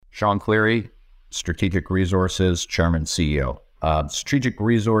Sean Cleary, Strategic Resources Chairman CEO. Strategic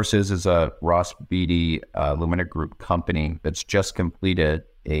Resources is a Ross Beaty Limited Group company that's just completed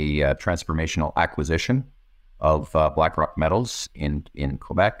a transformational acquisition of Blackrock Metals in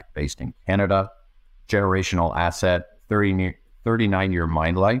Quebec, based in Canada. Generational asset, 39-year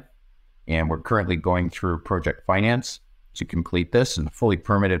mine life. And we're currently going through project finance to complete this. And the fully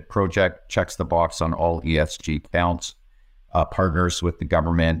permitted project checks the box on all ESG counts, partners with the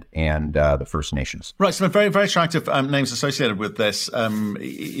government and the First Nations. Right, so very, very attractive names associated with this, in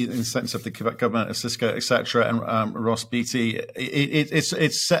the sense of the Quebec government, Silasselkä, etc., and Ross Beaty.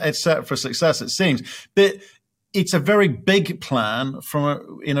 It's set for success, it seems. But it's a very big plan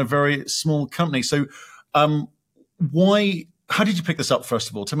in a very small company. So how did you pick this up, first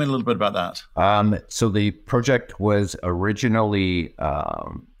of all? Tell me a little bit about that. So the project was originally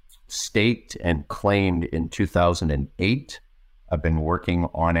staked and claimed in 2008. I've been working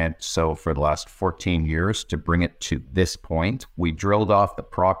on it for the last 14 years to bring it to this point. We drilled off the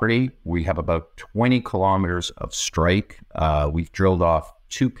property. We have about 20 kilometers of strike. We've drilled off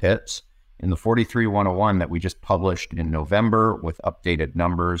 2 pits. In the 43-101 that we just published in November with updated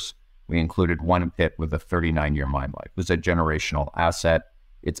numbers, we included 1 pit with a 39-year mine life. It was a generational asset.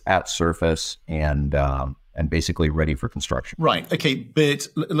 It's at surface and basically ready for construction. Right. Okay. But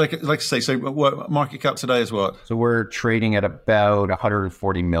like I say, so what market cap today is what? So we're trading at about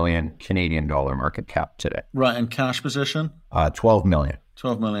 140 million Canadian dollar market cap today. Right. And cash position? 12 million.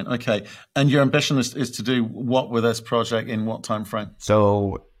 12 million. Okay. And your ambition is to do what with this project in what time frame?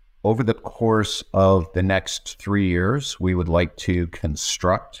 So over the course of the next 3 years, we would like to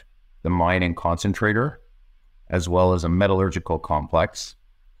construct the mine and concentrator, as well as a metallurgical complex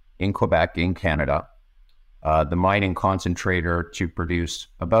in Quebec, in Canada. The mine and concentrator to produce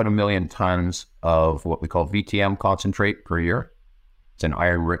about 1 million tons of what we call VTM concentrate per year. It's an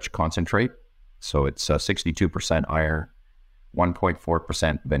iron-rich concentrate. So it's 62% iron,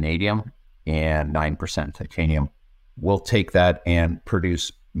 1.4% vanadium, and 9% titanium. We'll take that and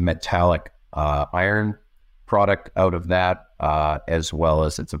produce metallic iron product out of that, as well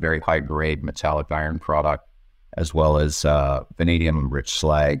as it's a very high-grade metallic iron product, as well as vanadium-rich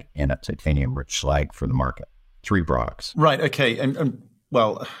slag and a titanium-rich slag for the market. 3 products. Right. Okay. And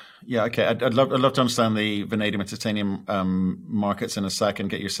well, yeah. Okay. I'd love to understand the vanadium and titanium markets in a second.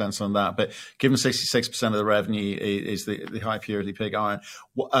 Get your sense on that. But given 66% of the revenue is the high purity pig iron,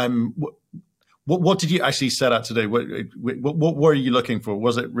 what did you actually set out to do? What were you looking for?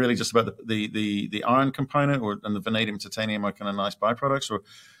 Was it really just about the iron component, and the vanadium and titanium are kind of nice byproducts, or?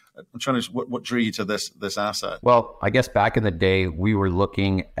 I'm trying to. What drew you to this asset? Well, I guess back in the day, we were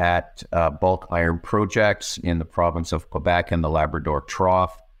looking at bulk iron projects in the province of Quebec and the Labrador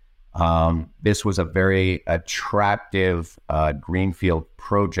Trough. This was a very attractive greenfield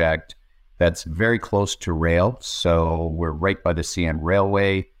project that's very close to rail. So we're right by the CN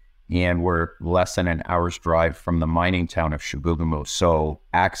Railway, and we're less than an hour's drive from the mining town of Chibougamau. So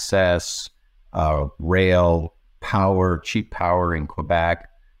access, rail, power, cheap power in Quebec,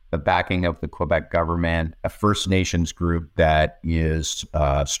 the backing of the Quebec government, a First Nations group that is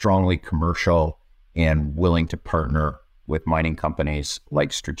strongly commercial and willing to partner with mining companies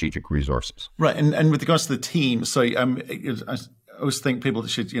like Strategic Resources. Right, and with regards to the team, so I always think people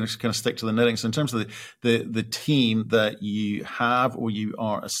should kind of stick to the knitting. So in terms of the team that you have or you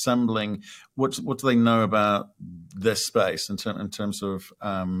are assembling, what do they know about this space in terms of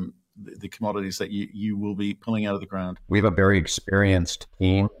the commodities that you will be pulling out of the ground? We have a very experienced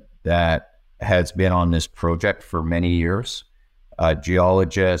team that has been on this project for many years,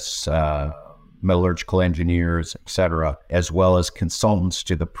 geologists, metallurgical engineers, etc., as well as consultants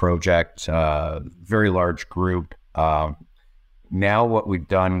to the project, very large group. Now what we've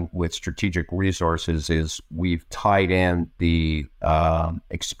done with Strategic Resources is we've tied in the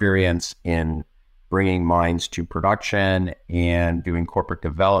experience in bringing mines to production and doing corporate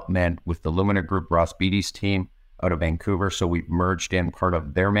development with the Limited Group, Ross Beaty's team out of Vancouver. So we've merged in part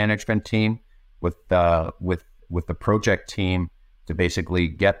of their management team with the project team to basically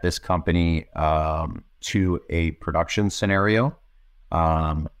get this company to a production scenario,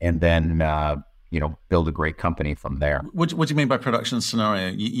 and then build a great company from there. What do you mean by production scenario?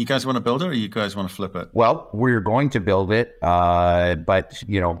 You guys want to build it, or you guys want to flip it? Well, we're going to build it, but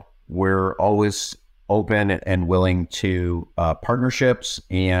we're always open and willing to partnerships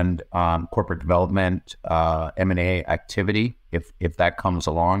and corporate development, M&A activity if that comes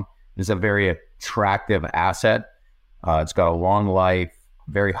along. It's a very attractive asset. It's got a long life,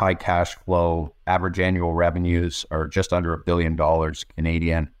 very high cash flow. Average annual revenues are just under $1 billion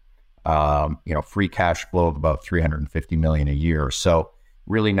Canadian. Free cash flow of about $350 million a year. So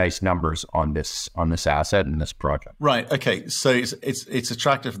really nice numbers on this asset and this project. Right. Okay. So it's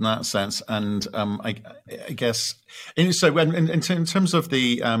attractive in that sense, and I guess. And so in terms of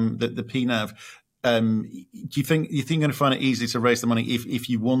the PNAV, do you think you're going to find it easy to raise the money if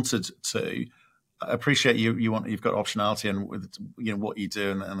you wanted to? I appreciate you've got optionality and what you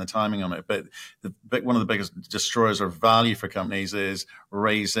do and the timing on it, but one of the biggest destroyers of value for companies is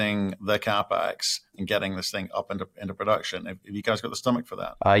raising the capex and getting this thing up into production. Have you guys got the stomach for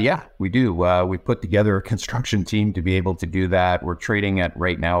that? Yeah, we do. We put together a construction team to be able to do that. We're trading at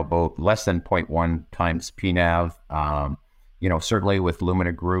right now about less than 0.1 times PNAV. Certainly with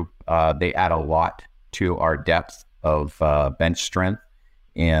Lumina Group, they add a lot to our depth of bench strength.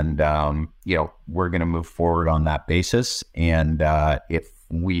 And, we're going to move forward on that basis. And if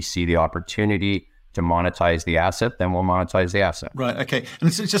we see the opportunity to monetize the asset, then we'll monetize the asset. Right. Okay. And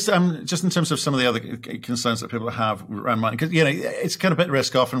it's just in terms of some of the other concerns that people have around mining, because it's kind of a bit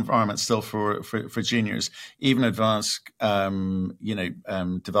risk-off environment still for juniors, even advanced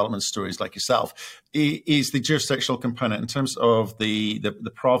development stories like yourself. Is the jurisdictional component in terms of the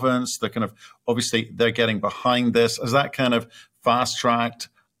province, the kind of obviously they're getting behind this. Is that kind of fast-tracked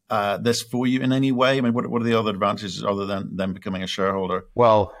this for you in any way? I mean, what are the other advantages other than them becoming a shareholder?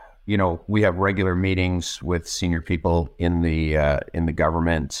 Well, we have regular meetings with senior people in the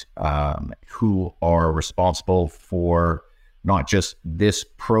government who are responsible for not just this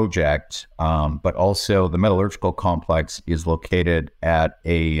project, but also the metallurgical complex is located at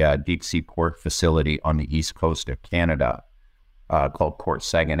a deep sea port facility on the east coast of Canada called Port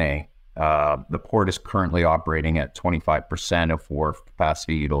Saguenay. The port is currently operating at 25% of wharf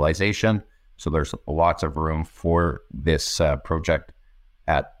capacity utilization. So there's lots of room for this project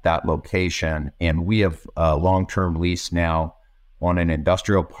at that location. And we have a long-term lease now on an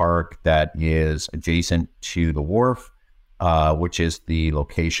industrial park that is adjacent to the wharf, which is the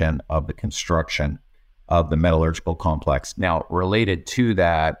location of the construction of the metallurgical complex. Now, related to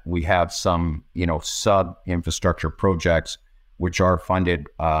that, we have some, sub-infrastructure projects which are funded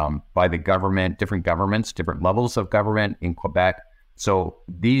by the government, different governments, different levels of government in Quebec. So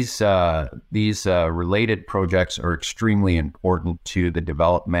these related projects are extremely important to the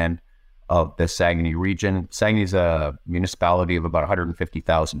development of the Saguenay region. Saguenay is a municipality of about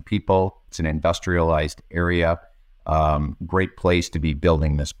 150,000 people. It's an industrialized area. Great place to be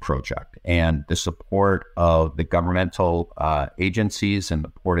building this project. And the support of the governmental agencies, and the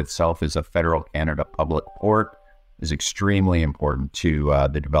port itself is a Federal Canada public port, is extremely important to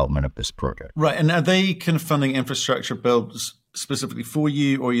the development of this project. Right. And are they kind of funding infrastructure builds specifically for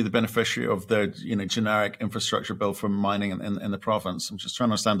you, or are you the beneficiary of the generic infrastructure bill for mining in the province? I'm just trying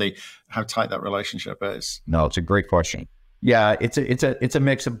to understand how tight that relationship is. No, it's a great question. Yeah, it's a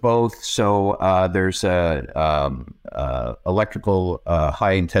mix of both. So there's electrical,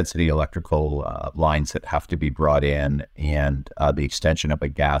 high intensity electrical lines that have to be brought in, and the extension of a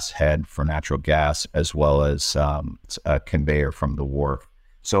gas head for natural gas, as well as a conveyor from the wharf.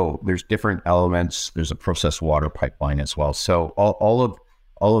 So there's different elements. There's a processed water pipeline as well. So all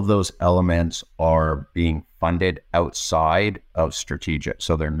of those elements are being funded outside of strategic.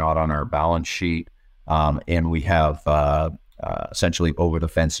 So they're not on our balance sheet. And we have essentially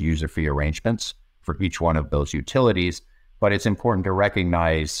over-the-fence user fee arrangements for each one of those utilities. But it's important to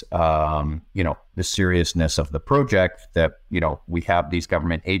recognize, the seriousness of the project, that, we have these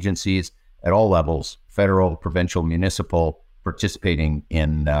government agencies at all levels, federal, provincial, municipal, participating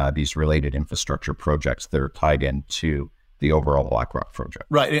in these related infrastructure projects that are tied into the overall Blackrock project.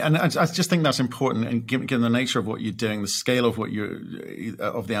 Right. And I just think that's important, and given the nature of what you're doing, the scale of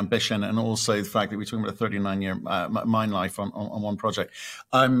of the ambition, and also the fact that we're talking about a 39-year mine life on one project.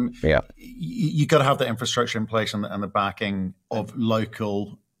 You got to have the infrastructure in place and the backing of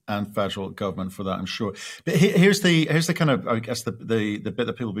local and federal government for that, I'm sure. But here's the kind of, I guess, the bit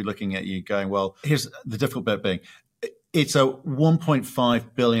that people will be looking at you going, well, here's the difficult bit being, it's a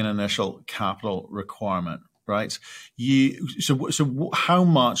 1.5 billion initial capital requirement. Right. So how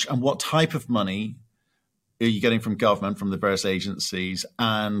much and what type of money are you getting from government, from the various agencies,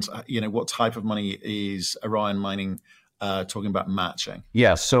 and what type of money is Orion Mining talking about matching?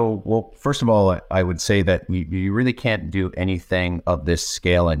 Yeah. So, well, first of all, I would say that you really can't do anything of this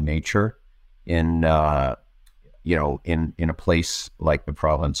scale and nature in a place like the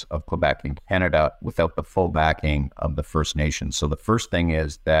province of Quebec in Canada without the full backing of the First Nations. So the first thing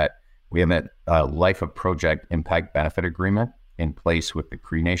is that we have a Life of Project Impact Benefit Agreement in place with the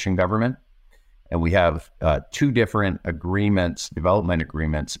Cree Nation government. And we have two different development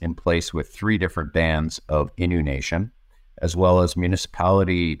agreements in place with three different bands of Innu Nation, as well as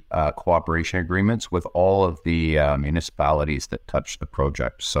municipality cooperation agreements with all of the municipalities that touch the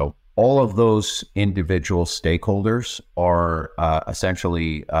project. So all of those individual stakeholders are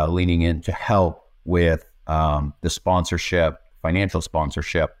essentially leaning in to help with the sponsorship, financial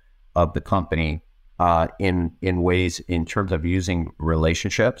sponsorship of the company in ways in terms of using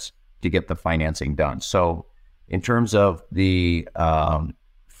relationships to get the financing done. So in terms of the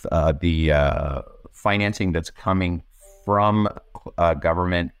financing that's coming from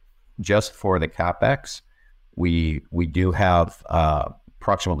government just for the CapEx, we do have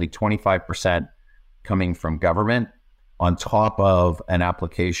approximately 25% coming from government on top of an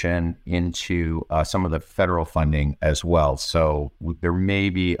application into some of the federal funding as well. So there may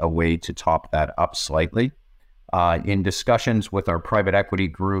be a way to top that up slightly. In discussions with our private equity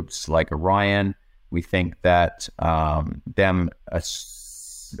groups like Orion, we think that them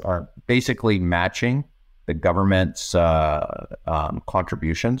are basically matching the government's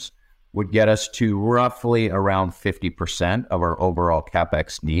contributions would get us to roughly around 50% of our overall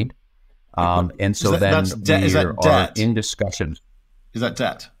CapEx need. And so then we are in discussions. Is that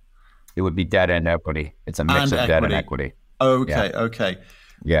debt? It would be debt and equity. It's a mix of debt and equity. Okay, okay.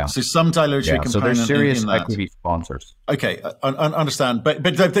 Yeah. So some dilutory component. So there's serious in that. equity sponsors. Okay, I understand. But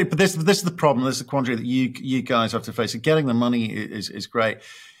this is the problem. This is the quandary that you guys have to face. Getting the money is great.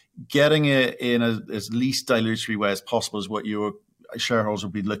 Getting it in as least dilutory way as possible is what your shareholders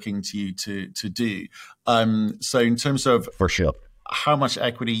will be looking to you to do. So in terms of for sure, how much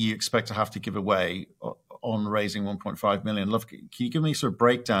equity you expect to have to give away on raising 1.5 million, can you give me sort of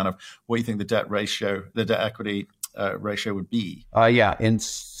breakdown of what you think the debt equity ratio would be? Yeah, in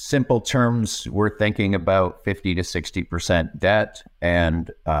simple terms, we're thinking about 50 to 60% debt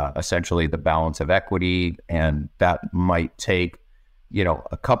and essentially the balance of equity, and that might take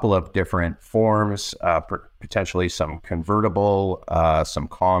a couple of different forms, potentially some convertible, some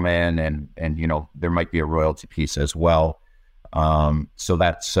common, and there might be a royalty piece as well. So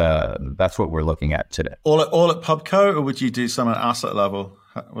that's what we're looking at today. All at Pubco, or would you do some at asset level?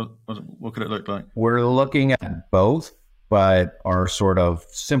 What could it look like? We're looking at both, but our sort of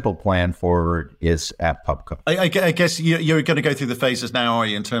simple plan forward is at Pubco. I guess you're going to go through the phases now, are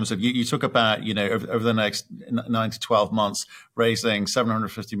you? In terms of you talk about over the next 9 to 12 months raising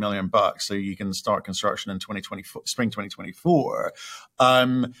 $750 million, so you can start construction in 2024, spring 2024.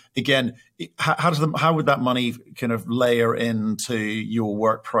 Again, how would that money kind of layer into your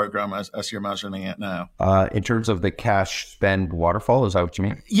work program as you're imagining it now? In terms of the cash spend waterfall, is that what you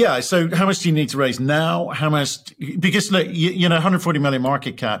mean? Yeah. So how much do you need to raise now? How much? Because look, 140 million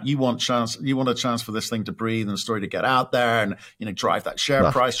market cap. You want a chance for this thing to breathe and the story to get out there, and drive that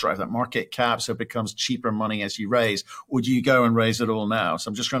share price, drive that market cap, so it becomes cheaper money as you raise. Or do you go and raise it all now? So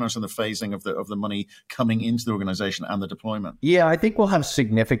I'm just trying to understand the phasing of the money coming into the organization and the deployment. Yeah, I think we'll have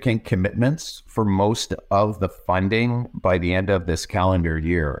significant commitments for most of the funding by the end of this calendar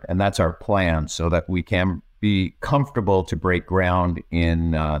year, and that's our plan, so that we can be comfortable to break ground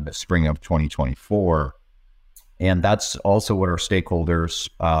in the spring of 2024. And that's also what our stakeholders,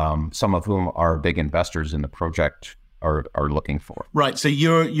 some of whom are big investors in the project, are looking for. Right. So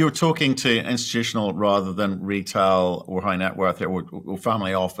you're talking to institutional rather than retail or high net worth or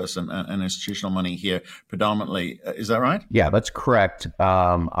family office and institutional money here predominantly. Is that right? Yeah, that's correct.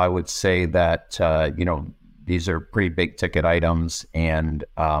 I would say that these are pretty big ticket items, and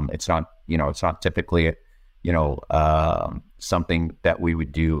it's not typically something that we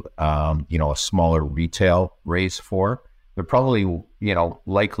would do a smaller retail raise for. There probably,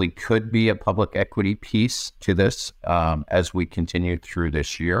 likely could be a public equity piece to this as we continue through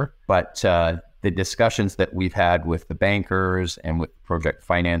this year. But the discussions that we've had with the bankers and with project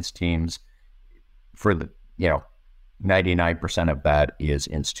finance teams, for the 99% of that is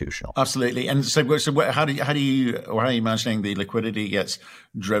institutional. Absolutely. And so how are you imagining the liquidity gets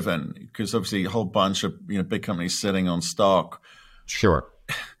driven? Because obviously a whole bunch of big companies sitting on stock. Sure.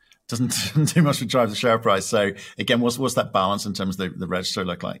 Doesn't do much to drive the share price. So again, what's that balance in terms of the register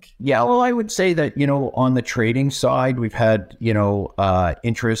look like? Yeah, well, I would say that, on the trading side, we've had,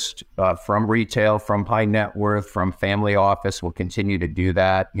 interest from retail, from high net worth, from family office. We'll continue to do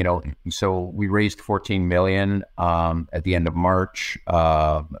that. So we raised $14 million at the end of March,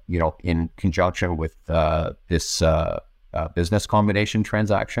 in conjunction with this business combination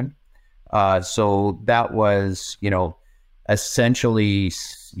transaction. So that was, essentially,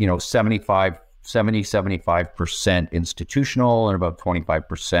 75% institutional and about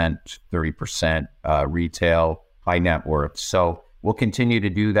 25%, 30% retail, high net worth. So we'll continue to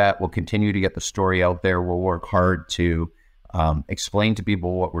do that. We'll continue to get the story out there. We'll work hard to explain to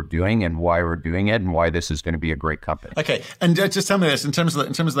people what we're doing and why we're doing it and why this is going to be a great company. Okay, and just tell me this in terms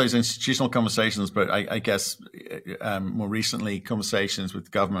of those institutional conversations, but I guess more recently conversations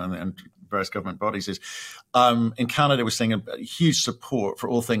with government and various government bodies is in Canada we're seeing a huge support for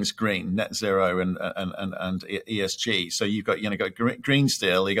all things green, net zero, and ESG. So you've got green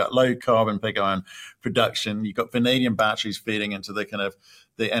steel, you got low carbon pig iron production, you've got vanadium batteries feeding into the kind of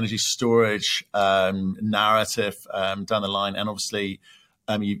the energy storage narrative down the line, and obviously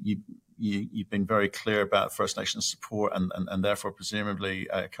you've been very clear about First Nations support and therefore presumably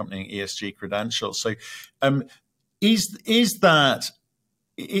accompanying ESG credentials. So is there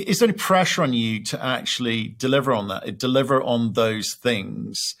any pressure on you to actually deliver on that, deliver on those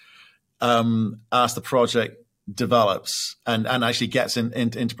things as the project develops and actually gets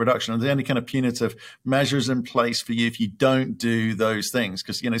into production? Are there any kind of punitive measures in place for you if you don't do those things?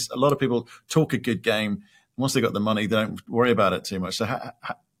 Because a lot of people talk a good game. Once they got the money, they don't worry about it too much. So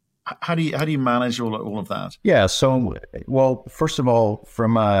how do you manage all of that? Yeah. So, well, first of all,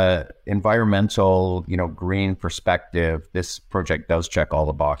 from a environmental, green perspective, this project does check all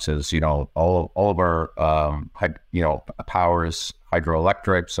the boxes. All of our, power is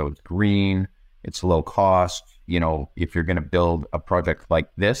hydroelectric, so it's green, it's low cost. If you're going to build a project like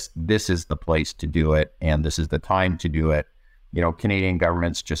this is the place to do it, and this is the time to do it. Canadian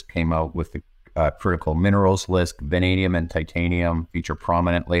governments just came out with the critical minerals list. Vanadium and titanium feature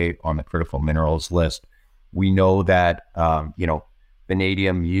prominently on the critical minerals list. We know that,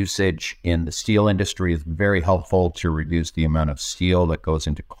 vanadium usage in the steel industry is very helpful to reduce the amount of steel that goes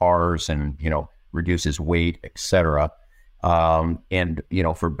into cars and, reduces weight, etc. And,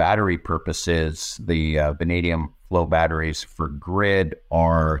 for battery purposes, the vanadium flow batteries for grid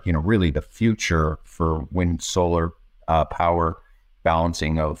are, really the future for wind, solar power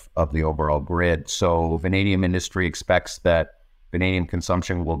balancing of the overall grid. So vanadium industry expects that vanadium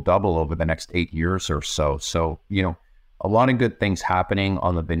consumption will double over the next 8 years or so. So, a lot of good things happening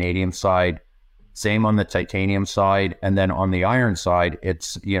on the vanadium side, same on the titanium side. And then on the iron side,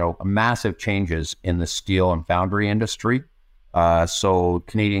 it's, massive changes in the steel and foundry industry. So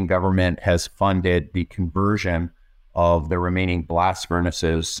Canadian government has funded the conversion of the remaining blast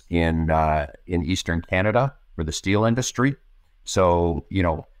furnaces in Eastern Canada for the steel industry. So,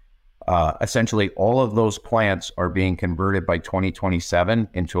 essentially all of those plants are being converted by 2027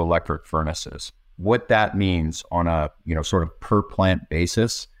 into electric furnaces. What that means on a, sort of per plant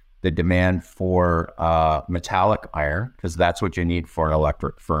basis, the demand for metallic iron, because that's what you need for an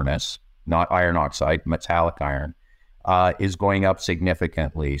electric furnace, not iron oxide, metallic iron, is going up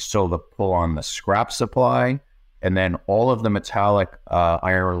significantly. So the pull on the scrap supply, and then all of the metallic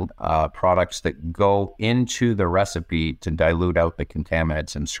iron products that go into the recipe to dilute out the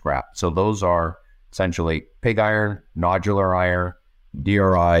contaminants and scrap. So those are essentially pig iron, nodular iron,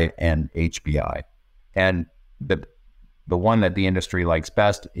 DRI, and HBI. And the one that the industry likes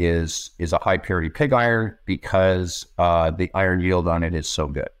best is a high purity pig iron because the iron yield on it is so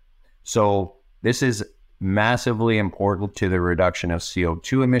good. So this is massively important to the reduction of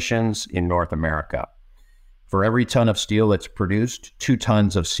CO2 emissions in North America. For every ton of steel that's produced, 2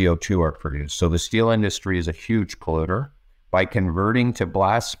 tons of CO2 are produced. So the steel industry is a huge polluter. By converting to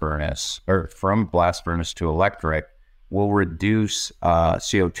blast furnace, or from blast furnace to electric, will reduce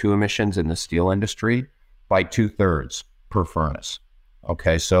CO2 emissions in the steel industry by 2/3 per furnace.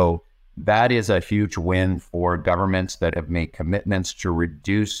 Okay, so that is a huge win for governments that have made commitments to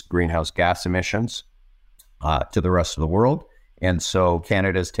reduce greenhouse gas emissions to the rest of the world. And so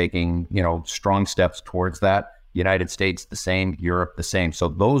Canada is taking, strong steps towards that. United States, the same. Europe, the same. So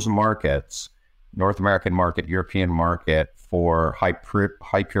those markets, North American market, European market for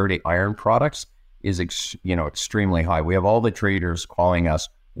high purity iron products is, extremely high. We have all the traders calling us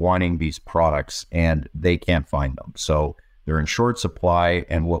wanting these products and they can't find them. So they're in short supply,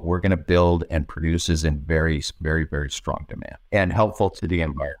 and what we're going to build and produce is in very, very, very strong demand and helpful to the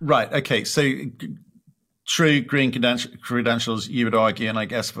environment. Right. Okay. So true green credentials, you would argue, and I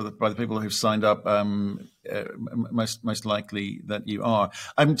guess by the people who've signed up, most likely that you are.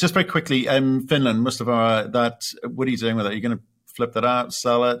 Just very quickly, Finland, Mustavaara, what are you doing with it? Are you going to flip that out,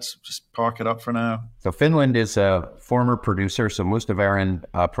 sell it, just park it up for now? So Finland is a former producer. So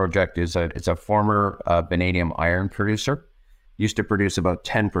Mustavaara project it's a former vanadium iron producer. Used to produce about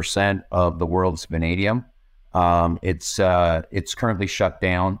 10% of the world's vanadium. It's currently shut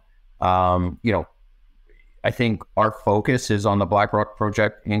down. I think our focus is on the Blackrock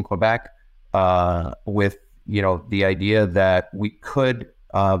project in Quebec, with, the idea that we could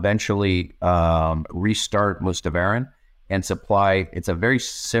eventually restart Mustavaara and supply. It's a very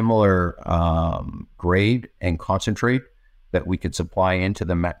similar grade and concentrate that we could supply into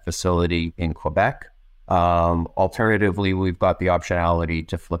the met facility in Quebec. Alternatively, we've got the optionality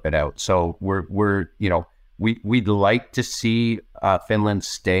to flip it out. So we'd like to see Finland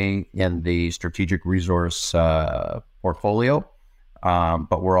stay in the strategic resource portfolio,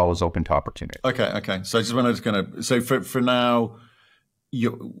 but we're always open to opportunity. Okay. So I just wanted to so for now,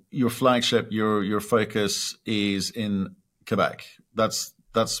 your flagship, your focus is in Quebec.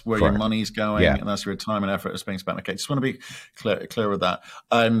 That's where Correct. your money's going, and that's where your time and effort is being spent. Okay, just want to be clear with that.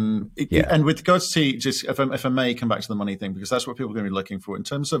 And with regards to, just if I may come back to the money thing, because that's what people are going to be looking for in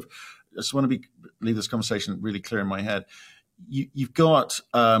terms of. I just want to leave this conversation really clear in my head. You've got,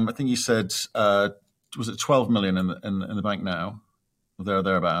 I think you said, was it 12 million in the bank now, or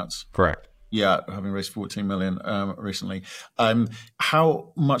thereabouts? Correct. Yeah, having raised 14 million recently.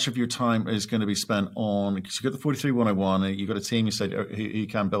 How much of your time is going to be spent on, because you've got the 43-101, and you've got a team you said who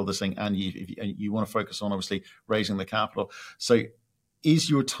can build this thing, and you want to focus on obviously raising the capital. So is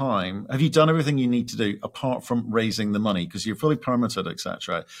your time, have you done everything you need to do apart from raising the money? Because you're fully permitted,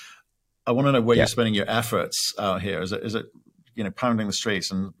 etc. I want to know where you're spending your efforts out here. Is it pounding the streets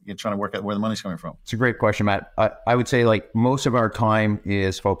and you're trying to work out where the money's coming from? It's a great question, Matt. I would say like most of our time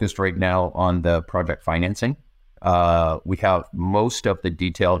is focused right now on the project financing. We have most of the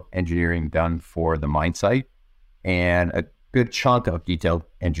detailed engineering done for the mine site and a good chunk of detailed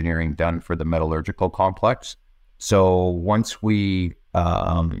engineering done for the metallurgical complex. So once we,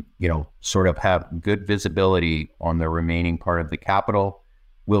 sort of have good visibility on the remaining part of the capital,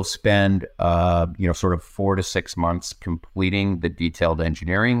 we'll spend, sort of 4 to 6 months completing the detailed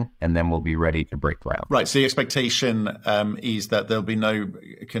engineering, and then we'll be ready to break ground. Right. So the expectation is that there'll be no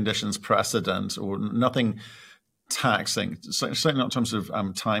conditions precedent or nothing taxing, certainly not in terms of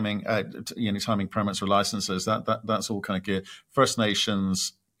timing, timing permits or licenses. That's all kind of geared. First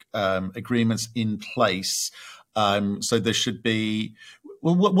Nations agreements in place. So there should be.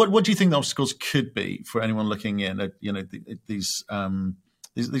 Well, what do you think the obstacles could be for anyone looking in at these?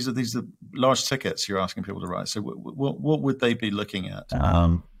 These are large tickets you're asking people to raise. So what would they be looking at?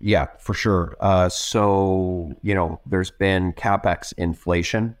 Yeah, for sure. So, there's been CapEx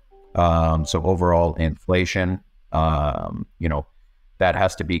inflation. So overall inflation, that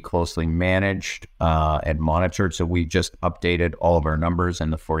has to be closely managed and monitored. So we just updated all of our numbers in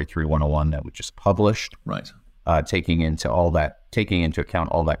the 43-101 that we just published. Right. Taking into account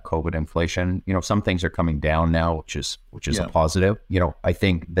all that COVID inflation. Some things are coming down now, which is a positive. I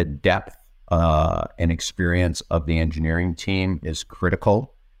think the depth and experience of the engineering team is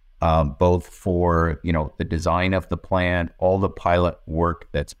critical, both for the design of the plant, all the pilot work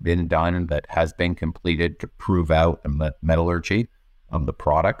that's been done that has been completed to prove out the metallurgy of the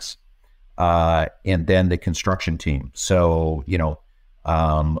products, and then the construction team. So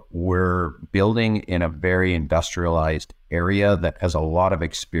we're building in a very industrialized area that has a lot of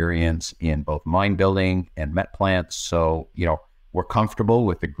experience in both mine building and met plants. So, we're comfortable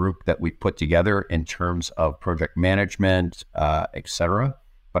with the group that we put together in terms of project management, et cetera.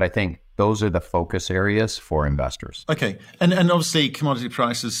 But I think those are the focus areas for investors. Okay. And obviously commodity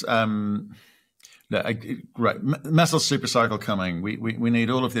prices, right. Metal super cycle coming. We need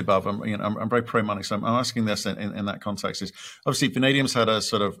all of the above. I'm very pro money, so I'm asking this in that context. Is obviously vanadium's had a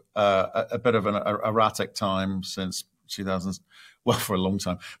sort of a bit of an erratic time since 2000. Well, for a long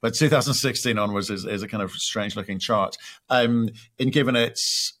time, but 2016 onwards is a kind of strange looking chart. And given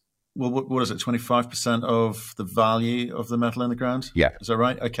it's what is it, 25% of the value of the metal in the ground? Yeah. Is that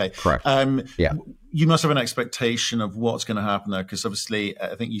right? Okay. Correct. Yeah. You must have an expectation of what's going to happen there, because obviously,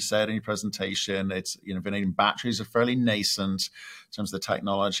 I think you said in your presentation, it's, vanadium batteries are fairly nascent in terms of the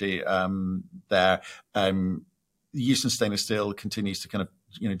technology there. Use in stainless steel continues to kind of,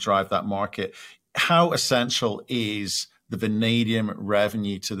 drive that market. How essential is the vanadium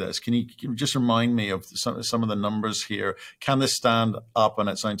revenue to this? Can you just remind me of some of the numbers here? Can this stand up on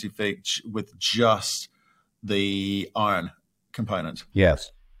its own 2 feet with just the iron component?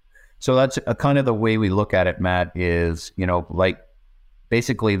 Yes. So that's kind of the way we look at it, Matt, is,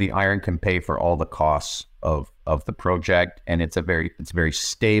 basically the iron can pay for all the costs of the project, and it's very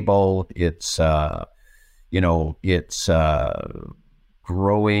stable. It's,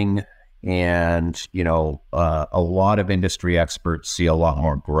 growing. And, a lot of industry experts see a lot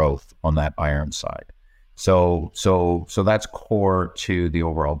more growth on that iron side. So that's core to the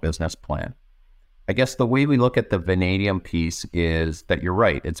overall business plan. I guess the way we look at the vanadium piece is that you're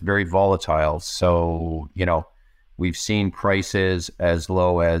right. It's very volatile. So, we've seen prices as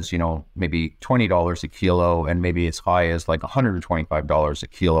low as, maybe $20 a kilo and maybe as high as like $125 a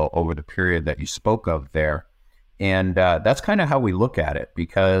kilo over the period that you spoke of there. And that's kind of how we look at it,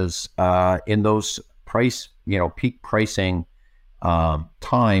 because in those peak pricing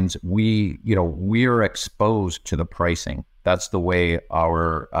times, we're exposed to the pricing. That's the way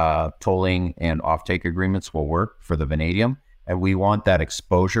our tolling and offtake agreements will work for the vanadium. And we want that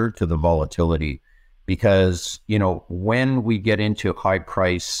exposure to the volatility because, when we get into high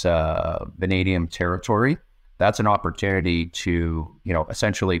price vanadium territory, that's an opportunity to,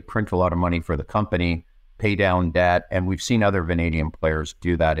 essentially print a lot of money for the company, pay down debt. And we've seen other vanadium players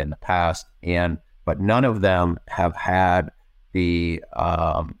do that in the past. But none of them have had the,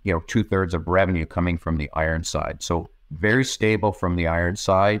 2/3 of revenue coming from the iron side. So very stable from the iron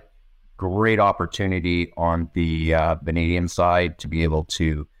side, great opportunity on the vanadium side to be able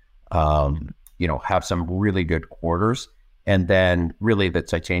to, have some really good quarters. And then really the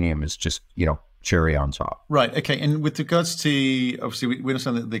titanium is just, cherry on top. Right. Okay. And with regards to, obviously, we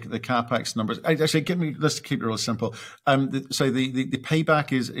understand the CapEx numbers. Actually, let's keep it real simple. So the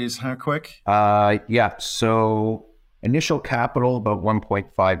payback is how quick? Yeah. So initial capital about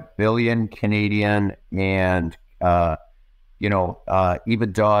 1.5 billion Canadian, and EBITDA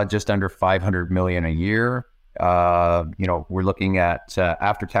just under 500 million a year. We're looking at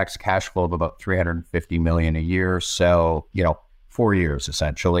after-tax cash flow of about 350 million a year. So 4 years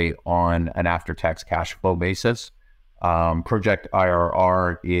essentially on an after-tax cash flow basis. Project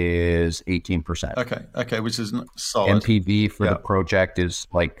IRR is 18%. Okay, which is solid. NPV for the project is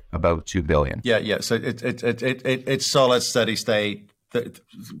like about 2 billion. Yeah. So it's solid, steady state.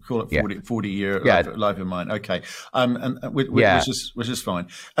 Call it 40 year life of mine. Okay, which is fine.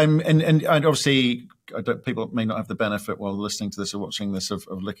 And obviously, people may not have the benefit while listening to this or watching this of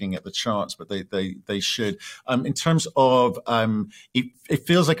looking at the charts, but they should. In terms of it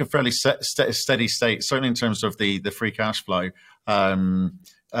feels like a fairly steady state, certainly in terms of the free cash flow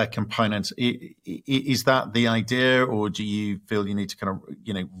component. Is that the idea, or do you feel you need to kind of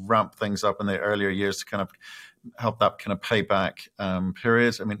ramp things up in the earlier years to kind of help that kind of payback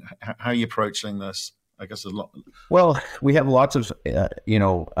periods? I mean, how are you approaching this? I guess a lot. Well, we have lots of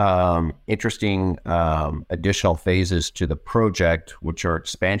interesting additional phases to the project, which are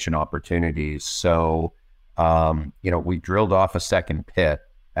expansion opportunities. So, we drilled off a second pit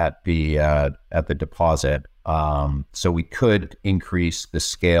at the deposit, so we could increase the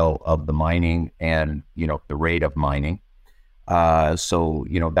scale of the mining and the rate of mining. So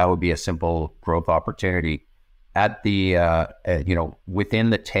that would be a simple growth opportunity. At the,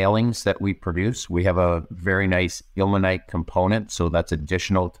 within the tailings that we produce, we have a very nice ilmenite component. So that's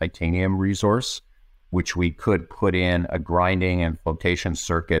additional titanium resource, which we could put in a grinding and flotation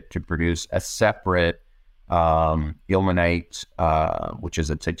circuit to produce a separate ilmenite, which is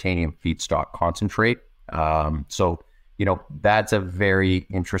a titanium feedstock concentrate. So that's a very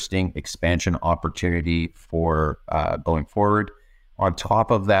interesting expansion opportunity for going forward. On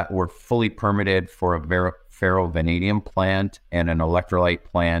top of that, we're fully permitted for a ferrovanadium plant and an electrolyte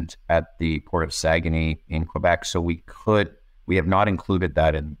plant at the Port of Saguenay in Quebec. So we have not included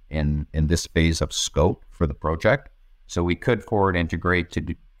that in this phase of scope for the project. So we could forward integrate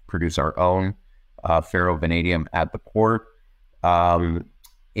to produce our own ferrovanadium at the port. And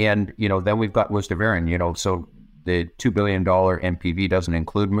then we've got Mustavaara, so the $2 billion NPV doesn't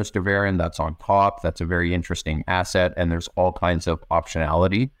include Mustavaara. That's on top. That's a very interesting asset. And there's all kinds of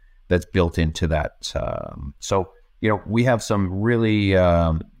optionality that's built into that. So, we have some really,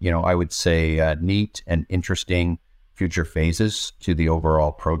 I would say neat and interesting future phases to the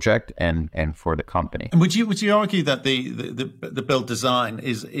overall project and for the company. And would you argue that the build design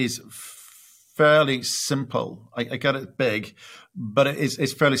is fairly simple? I get it big, but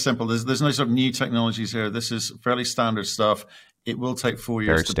it's fairly simple. There's no sort of new technologies here. This is fairly standard stuff. It will take 4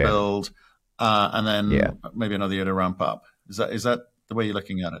 years to build, and then maybe another year to ramp up. Is that the way you're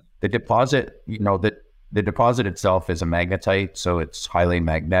looking at it? The deposit, the deposit itself is a magnetite, so it's highly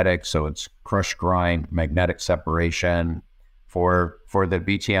magnetic. So it's crush grind, magnetic separation. For the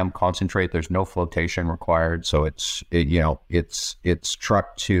VTM concentrate, there's no flotation required. So it's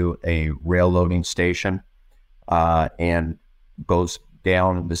trucked to a rail loading station and goes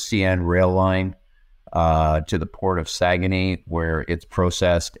down the CN rail line to the Port of Saguenay, where it's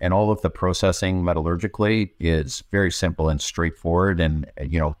processed. And all of the processing metallurgically is very simple and straightforward. And,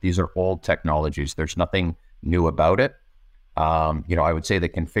 these are old technologies. There's nothing new about it. I would say the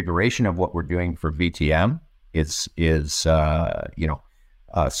configuration of what we're doing for VTM is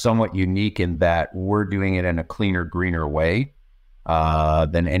somewhat unique in that we're doing it in a cleaner, greener way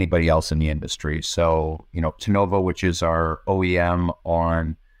than anybody else in the industry. So, Tenova, which is our OEM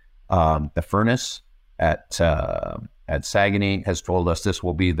on the furnace at at Saguenay has told us this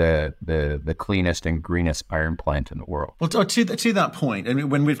will be the cleanest and greenest iron plant in the world. Well, to that point, I mean,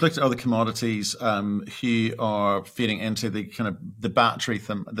 when we've looked at other commodities who are feeding into the kind of the battery,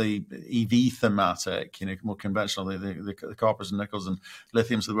 the EV thematic, more conventional, the coppers and nickels and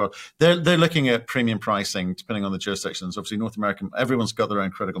lithiums of the world, they're looking at premium pricing depending on the jurisdictions. Obviously, North America, everyone's got their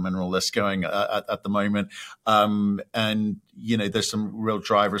own critical mineral list going at the moment, and there's some real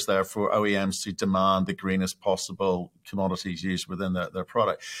drivers there for OEMs to demand the greenest possible commodities used within their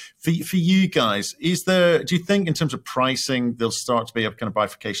product. For you guys, do you think in terms of pricing, there'll start to be a kind of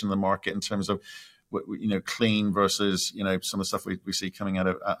bifurcation in the market in terms of, clean versus, some of the stuff we see coming out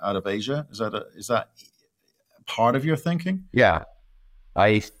of Asia? Is that part of your thinking? Yeah,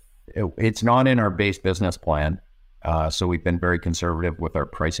 it's not in our base business plan. So we've been very conservative with our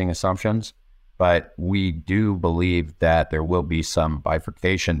pricing assumptions. But we do believe that there will be some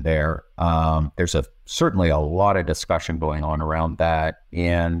bifurcation there. There's certainly a lot of discussion going on around that,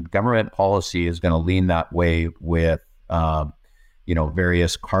 and government policy is going to lean that way with,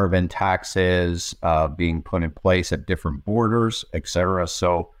 various carbon taxes being put in place at different borders, et cetera.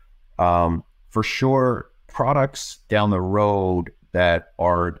 So for sure, products down the road that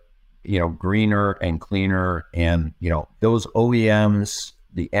are, greener and cleaner, and, those OEMs,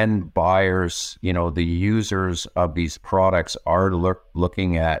 the end buyers, the users of these products are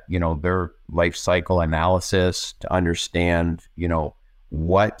looking at, their life cycle analysis to understand,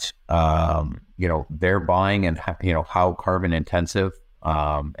 what, they're buying and, how carbon intensive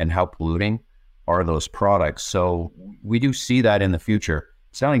and how polluting are those products. So we do see that in the future.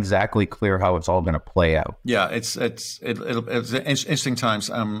 It's not exactly clear how it's all going to play out. Yeah, it's interesting times.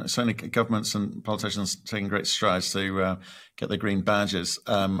 Certainly, governments and politicians taking great strides to get their green badges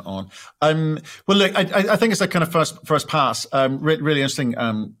on. Well, look, I think it's a kind of first pass. Really interesting,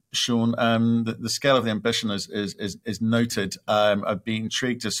 Sean. The scale of the ambition is noted. I'd be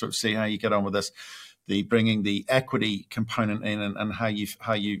intrigued to sort of see how you get on with this. Bringing the equity component in and how you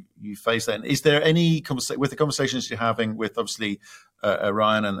face that. And is there any with the conversations you're having with obviously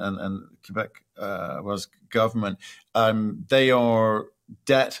Orion and Quebec was government? They are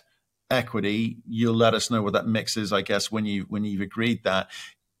debt equity. You'll let us know what that mix is, I guess, when you've agreed that.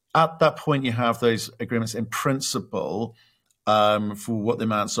 At that point, you have those agreements in principle for what the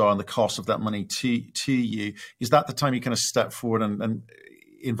amounts are and the cost of that money to you. Is that the time you kind of step forward and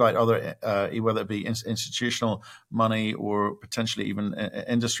invite other, whether it be institutional money or potentially even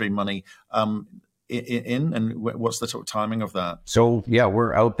industry money in, and what's the sort of timing of that? So yeah,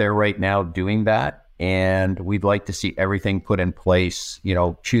 we're out there right now doing that, and we'd like to see everything put in place,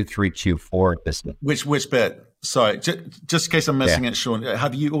 Q3, Q4 at this. Which bit? Sorry, just in case I'm missing it, Sean,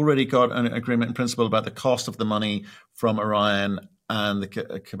 have you already got an agreement in principle about the cost of the money from Orion and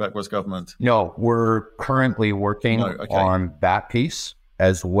the Quebec West government? No, we're currently working on that piece,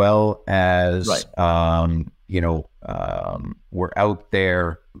 as well as, we're out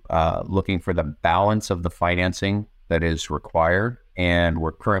there looking for the balance of the financing that is required. And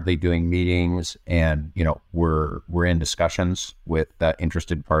we're currently doing meetings, and, we're in discussions with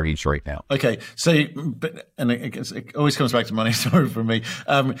interested parties right now. Okay. So, it always comes back to money, sorry for me.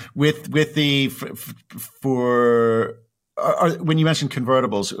 When you mentioned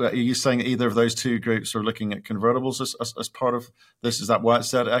convertibles, are you saying that either of those two groups are looking at convertibles as part of this? Is that why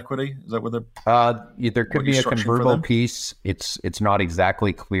it's debt equity? Is that what there could be a convertible piece. It's not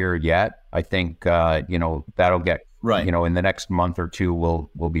exactly clear yet. I think that'll get right. In the next month or two,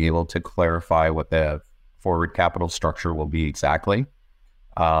 we'll be able to clarify what the forward capital structure will be exactly.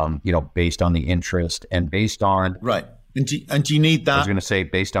 Based on the interest and based on right. And do you need that? I was going to say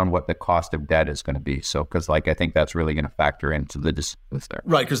based on what the cost of debt is going to be. So, because I think that's really going to factor into the decisions there.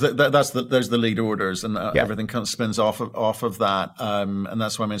 Right, because there's the lead orders, and everything kind of spins off of that. And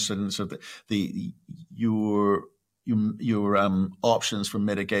that's why I'm interested in sort of your options for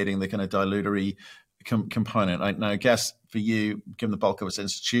mitigating the kind of dilutory component. Now, I guess for you, given the bulk of it's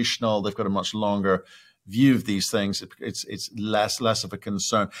institutional, they've got a much longer view of these things. It's less of a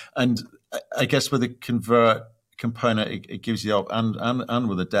concern. And I guess with the convert component, it gives you and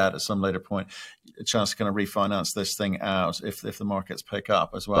with the debt at some later point a chance to kind of refinance this thing out if the markets pick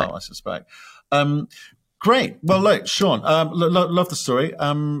up as well, right. I suspect. Great. Well, look, Sean, love the story.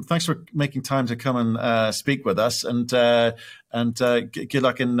 Thanks for making time to come and speak with us, and good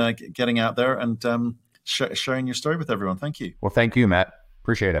luck in getting out there and sharing your story with everyone. Thank you. Well, thank you, Matt.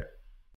 Appreciate it.